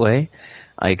like it that way.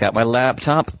 I got my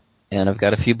laptop, and I've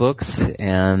got a few books,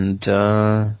 and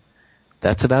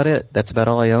that's about it. That's about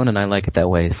all I own, and I like it that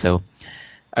way. So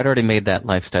I'd already made that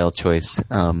lifestyle choice.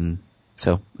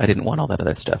 So I didn't want all that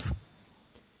other stuff.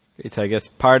 Great. So I guess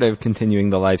part of continuing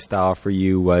the lifestyle for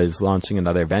you was launching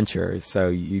another venture. So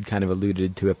you'd kind of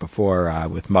alluded to it before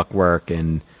with Muckwork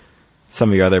and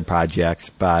some of your other projects,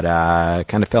 but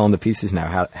kind of fell into pieces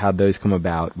now. How'd those come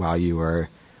about while you were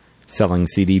selling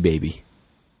CD Baby?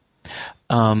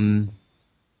 It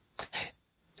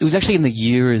was actually in the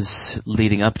years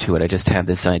leading up to it. I just had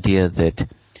this idea that,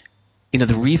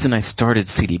 the reason I started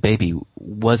CD Baby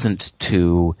wasn't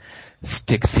to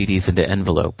stick CDs into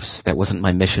envelopes. That wasn't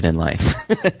my mission in life.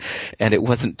 And it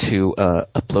wasn't to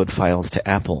upload files to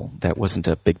Apple. That wasn't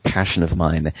a big passion of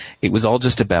mine. It was all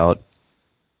just about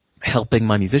helping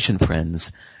my musician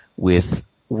friends with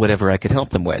whatever I could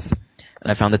help them with.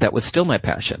 And I found that was still my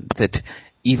passion. That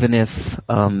even if,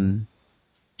 and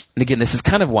again, this is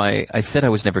kind of why I said I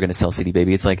was never going to sell CD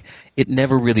Baby. It's like, it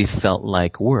never really felt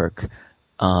like work.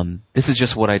 This is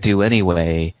just what I do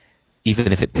anyway,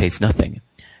 even if it pays nothing.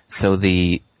 So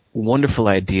the wonderful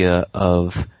idea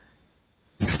of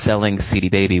selling CD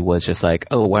Baby was just like,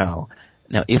 oh wow,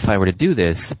 now if I were to do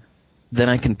this, then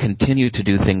I can continue to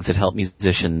do things that help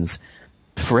musicians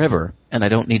forever, and I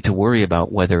don't need to worry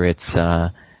about whether it's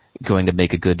going to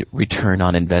make a good return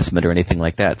on investment or anything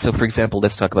like that. So for example,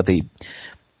 let's talk about the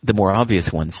more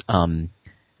obvious ones.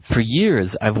 For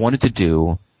years, I've wanted to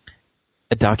do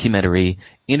a documentary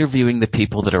interviewing the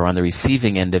people that are on the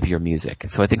receiving end of your music.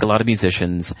 So I think a lot of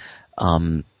musicians,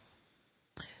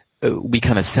 we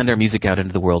kind of send our music out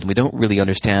into the world and we don't really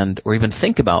understand or even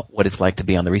think about what it's like to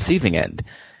be on the receiving end.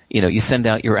 You send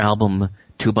out your album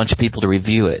to a bunch of people to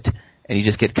review it, and you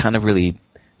just get kind of really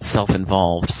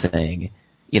self-involved saying,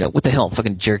 what the hell,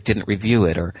 fucking jerk didn't review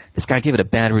it, or this guy gave it a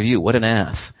bad review, what an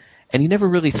ass. And you never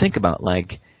really think about,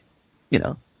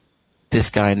 this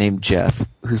guy named Jeff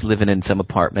who's living in some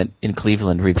apartment in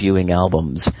Cleveland reviewing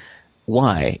albums.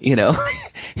 Why?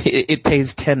 It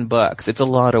pays $10. It's a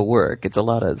lot of work. It's a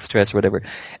lot of stress or whatever.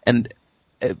 And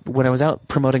when I was out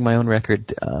promoting my own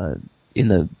record in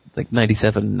the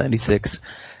 97, 96,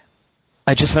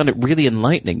 I just found it really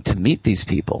enlightening to meet these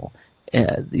people.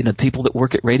 People that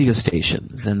work at radio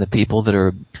stations, and the people that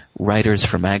are writers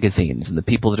for magazines, and the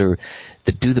people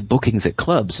that do the bookings at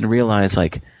clubs, and realize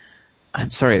I'm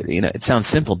sorry, it sounds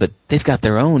simple, but they've got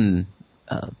their own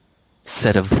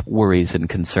set of worries and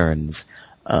concerns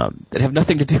that have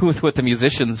nothing to do with what the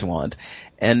musicians want.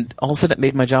 And also that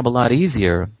made my job a lot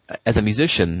easier as a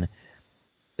musician,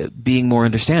 being more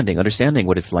understanding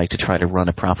what it's like to try to run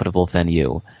a profitable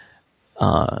venue.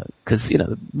 Cause,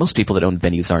 most people that own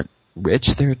venues aren't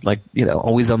rich. They're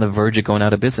always on the verge of going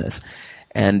out of business.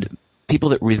 And people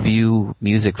that review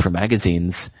music for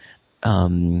magazines,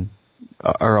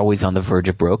 are always on the verge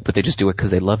of broke, but they just do it because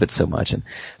they love it so much. And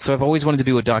so I've always wanted to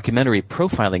do a documentary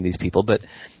profiling these people, but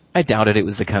I doubted it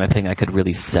was the kind of thing I could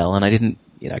really sell, and I didn't,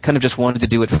 I kind of just wanted to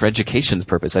do it for education's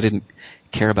purpose. I didn't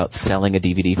care about selling a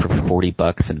DVD for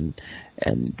 $40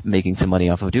 and making some money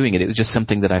off of doing it. It was just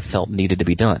something that I felt needed to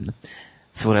be done.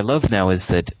 So what I love now is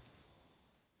that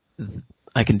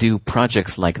I can do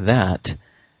projects like that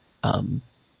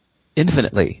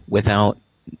infinitely without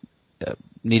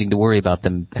needing to worry about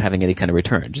them having any kind of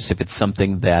return. Just if it's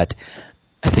something that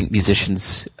I think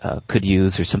musicians could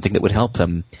use or something that would help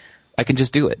them, I can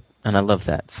just do it. And I love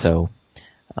that. So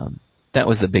that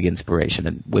was the big inspiration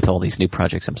and with all these new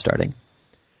projects I'm starting.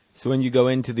 So when you go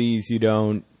into these,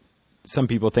 some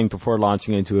people think before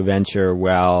launching into a venture,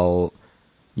 well,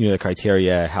 the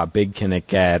criteria, how big can it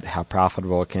get? How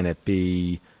profitable can it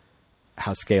be?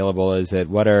 How scalable is it?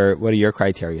 What are your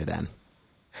criteria then?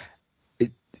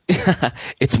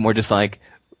 It's more just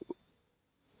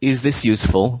is this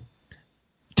useful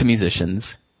to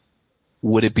musicians?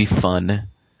 would it be fun?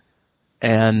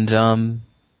 And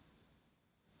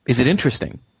is it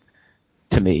interesting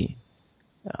to me?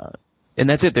 And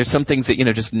that's it. There's some things that,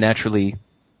 just naturally,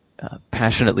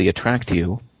 passionately attract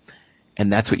you,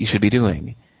 and that's what you should be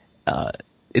doing.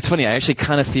 It's funny, I actually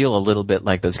kind of feel a little bit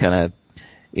like those kind of,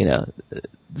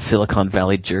 Silicon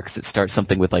Valley jerks that start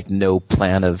something with like no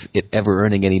plan of it ever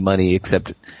earning any money,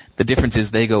 except the difference is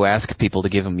they go ask people to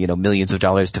give them, millions of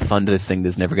dollars to fund this thing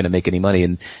that's never going to make any money.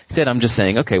 And instead I'm just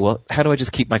saying, okay, well, how do I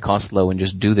just keep my costs low and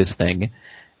just do this thing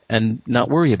and not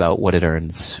worry about what it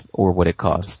earns or what it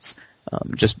costs?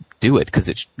 Just do it because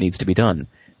it needs to be done.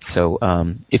 So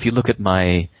if you look at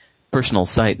my personal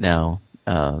site now,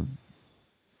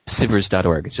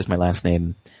 Sivers.org, it's just my last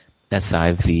name,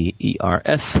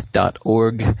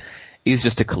 SIVERS.org, is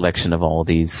just a collection of all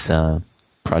these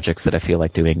projects that I feel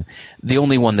like doing. The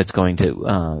only one that's going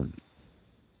to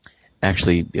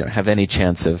actually have any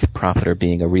chance of profit or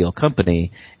being a real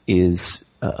company is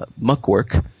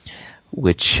Muckwork,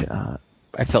 which I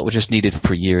felt was just needed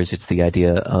for years. It's the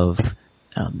idea of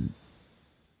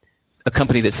a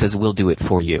company that says, we'll do it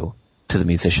for you to the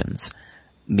musicians,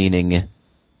 meaning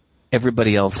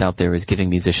everybody else out there is giving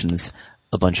musicians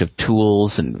a bunch of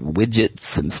tools and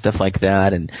widgets and stuff like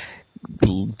that and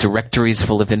directories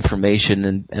full of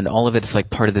information and all of it's like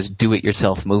part of this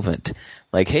do-it-yourself movement.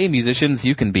 Like, hey, musicians,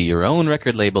 you can be your own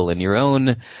record label and your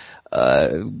own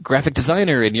graphic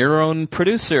designer and your own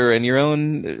producer and your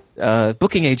own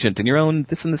booking agent and your own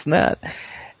this and this and that.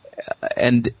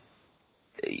 And,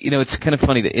 it's kind of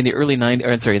funny that in the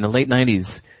in the late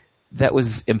 90s, that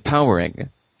was empowering.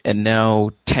 And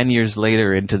now, 10 years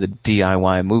later into the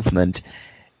DIY movement,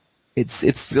 it's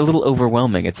a little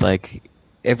overwhelming. It's like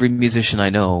every musician I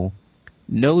know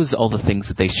knows all the things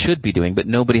that they should be doing, but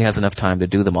nobody has enough time to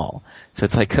do them all. So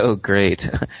it's like, oh great,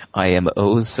 I am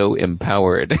so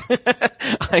empowered.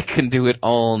 I can do it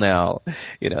all now.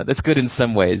 That's good in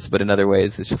some ways, but in other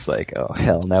ways it's just like, oh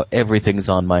hell, now everything's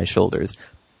on my shoulders.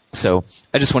 So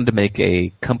I just wanted to make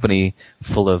a company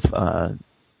full of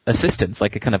assistants,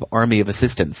 like a kind of army of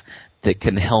assistants that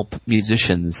can help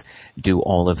musicians do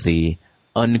all of the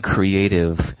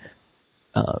uncreative,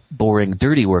 boring,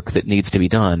 dirty work that needs to be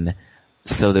done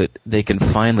so that they can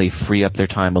finally free up their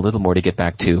time a little more to get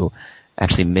back to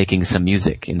actually making some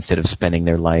music instead of spending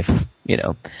their life,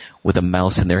 with a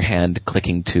mouse in their hand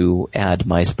clicking to add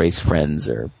MySpace friends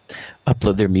or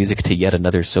upload their music to yet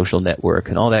another social network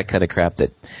and all that kind of crap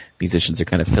that musicians are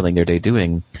kind of filling their day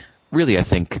doing. Really, I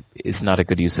think, is not a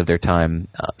good use of their time.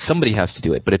 Somebody has to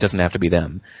do it, but it doesn't have to be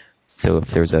them. So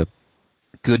if there's a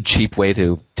good, cheap way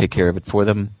to take care of it for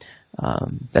them,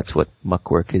 that's what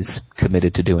Muckwork is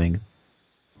committed to doing.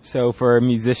 So for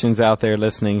musicians out there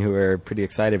listening who are pretty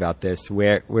excited about this,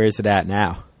 where is it at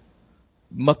now?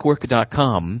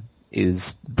 Muckwork.com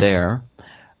is there,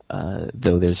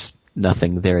 though there's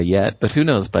nothing there yet. But who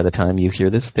knows, by the time you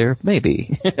hear this, there may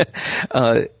be.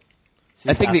 I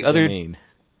think the other...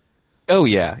 Oh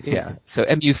yeah. So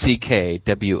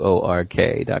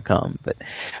MUCKWORK.com. But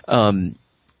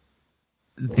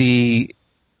the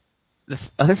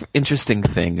other interesting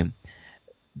thing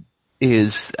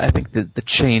is, I think the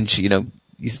change. You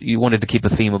wanted to keep a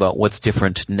theme about what's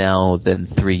different now than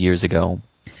 3 years ago.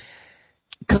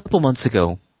 A couple months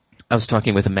ago, I was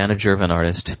talking with a manager of an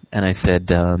artist, and I said,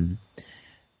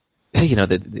 "Hey,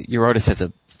 your artist has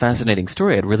a fascinating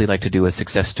story. I'd really like to do a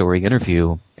success story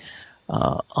interview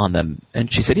on them."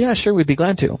 And she said, yeah, sure, we'd be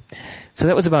glad to. So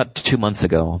that was about 2 months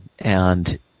ago.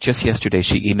 And just yesterday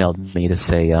she emailed me to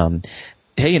say,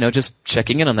 hey, just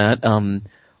checking in on that.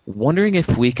 Wondering if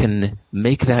we can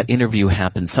make that interview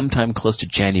happen sometime close to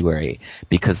January,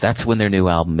 because that's when their new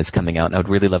album is coming out, and I would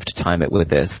really love to time it with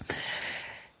this.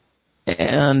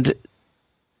 And,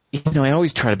 I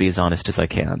always try to be as honest as I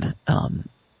can.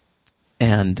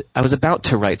 And I was about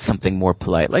to write something more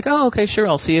polite, like, oh, okay, sure,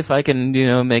 I'll see if I can,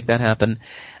 make that happen. And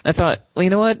I thought, well,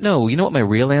 you know what? No, you know what my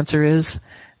real answer is?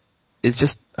 It's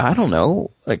just, I don't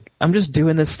know. Like, I'm just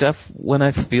doing this stuff when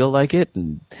I feel like it,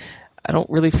 and I don't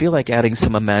really feel like adding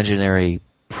some imaginary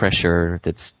pressure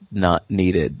that's not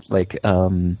needed. Like,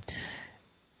 I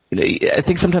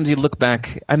think sometimes you look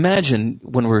back, I imagine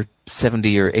when we're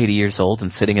 70 or 80 years old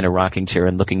and sitting in a rocking chair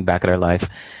and looking back at our life,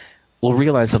 we'll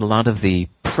realize that a lot of the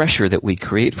pressure that we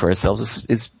create for ourselves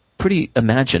is pretty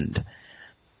imagined.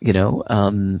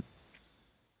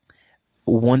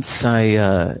 Once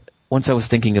I was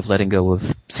thinking of letting go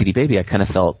of CD Baby, I kind of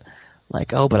felt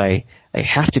like, oh, but I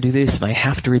have to do this, and I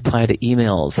have to reply to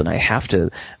emails, and I have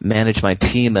to manage my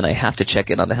team, and I have to check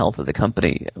in on the health of the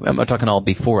company. I'm talking all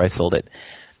before I sold it.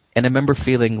 And I remember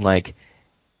feeling like,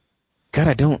 God,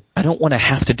 I don't want to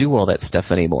have to do all that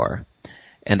stuff anymore.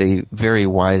 And a very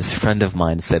wise friend of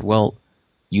mine said, well,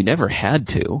 you never had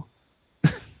to.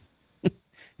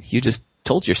 You just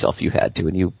told yourself you had to,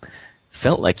 and you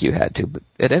felt like you had to, but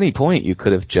at any point you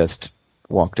could have just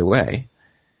walked away.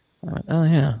 I went, oh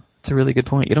yeah, that's a really good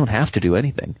point. You don't have to do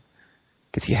anything.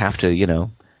 Because you have to,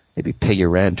 maybe pay your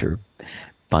rent or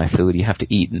buy food. You have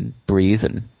to eat and breathe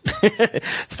and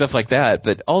stuff like that.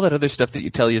 But all that other stuff that you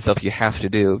tell yourself you have to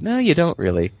do, no, you don't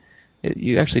really.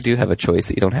 You actually do have a choice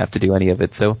that you don't have to do any of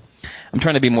it. So I'm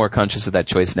trying to be more conscious of that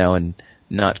choice now and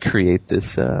not create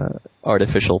this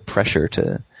artificial pressure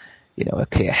to,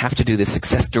 okay, I have to do this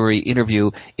success story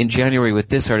interview in January with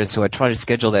this artist, so I try to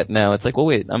schedule that now. It's like, well,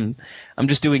 wait, I'm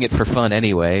just doing it for fun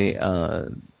anyway.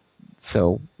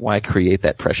 So why create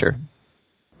that pressure?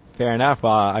 Fair enough.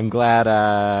 Well, I'm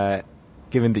glad,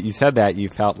 given that you said that, you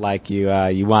felt like you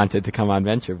wanted to come on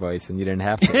Venture Voice and you didn't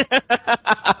have to.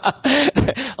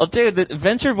 Well, dude, the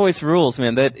Venture Voice rules,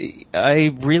 man. That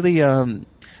I really,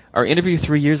 our interview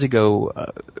 3 years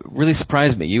ago really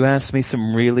surprised me. You asked me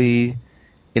some really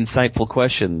insightful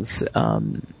questions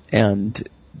and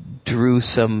drew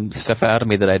some stuff out of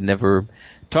me that I'd never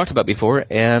talked about before,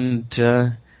 and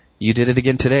you did it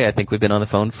again today. I think we've been on the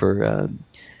phone for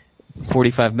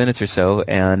 45 minutes or so,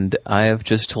 and I have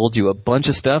just told you a bunch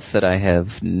of stuff that I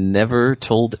have never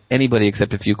told anybody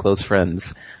except a few close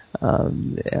friends,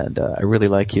 and I really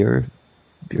like your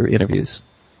interviews.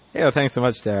 Yeah, well, thanks so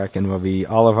much, Derek. And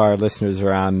all of our listeners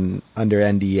are under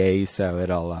NDA, so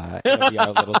it'll be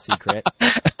our little secret.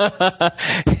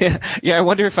 Yeah, I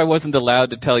wonder if I wasn't allowed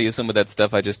to tell you some of that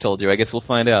stuff I just told you. I guess we'll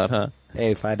find out, huh?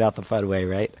 Hey, find out the fun way,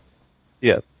 right?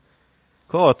 Yeah.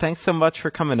 Cool. Thanks so much for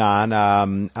coming on.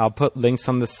 I'll put links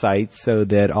on the site so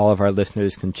that all of our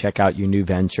listeners can check out your new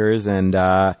ventures, and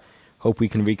hope we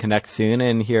can reconnect soon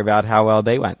and hear about how well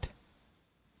they went.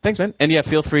 Thanks, man. And yeah,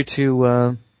 feel free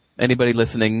to anybody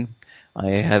listening.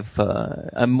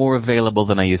 I'm more available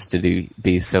than I used to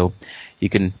be, so you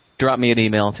can drop me an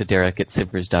email to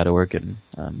derek@sivers.org, and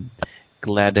I'm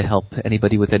glad to help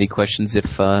anybody with any questions.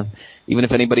 Even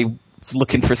if anybody's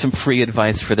looking for some free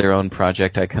advice for their own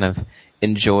project, I kind of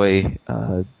enjoy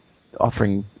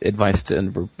offering advice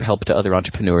and help to other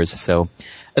entrepreneurs. So,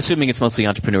 assuming it's mostly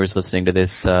entrepreneurs listening to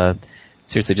this,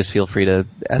 seriously, just feel free to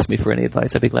ask me for any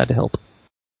advice. I'd be glad to help.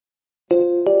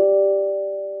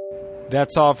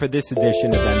 That's all for this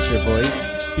edition of Venture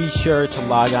Voice. Be sure to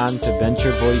log on to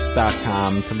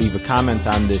venturevoice.com to leave a comment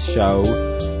on this show.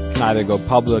 You can either go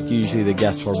public, usually the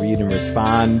guest will read and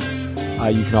respond.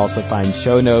 You can also find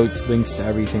show notes, links to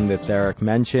everything that Derek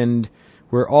mentioned.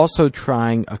 We're also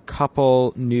trying a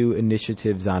couple new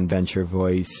initiatives on Venture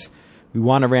Voice. We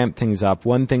want to ramp things up.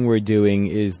 One thing we're doing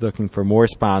is looking for more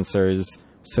sponsors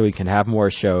so we can have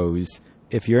more shows.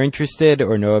 If you're interested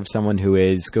or know of someone who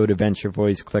is, go to Venture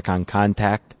Voice, click on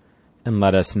Contact, and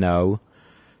let us know.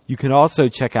 You can also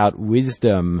check out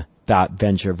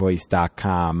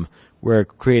wisdom.venturevoice.com. We're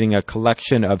creating a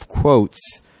collection of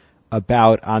quotes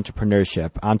about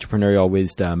entrepreneurship, entrepreneurial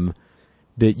wisdom,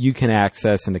 that you can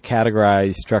access in a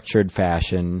categorized, structured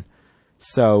fashion.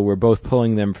 So we're both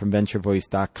pulling them from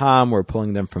venturevoice.com, we're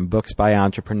pulling them from books by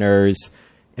entrepreneurs,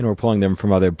 and we're pulling them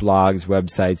from other blogs,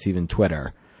 websites, even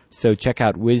Twitter. So check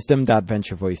out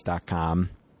wisdom.venturevoice.com.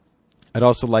 I'd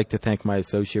also like to thank my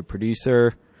associate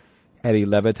producer, Eddie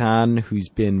Leviton, who's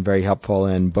been very helpful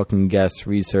in booking guests,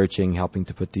 researching, helping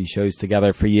to put these shows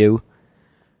together for you.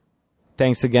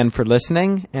 Thanks again for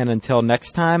listening, and until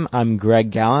next time, I'm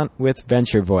Greg Gallant with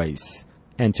Venture Voice,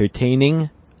 entertaining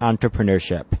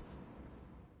entrepreneurship.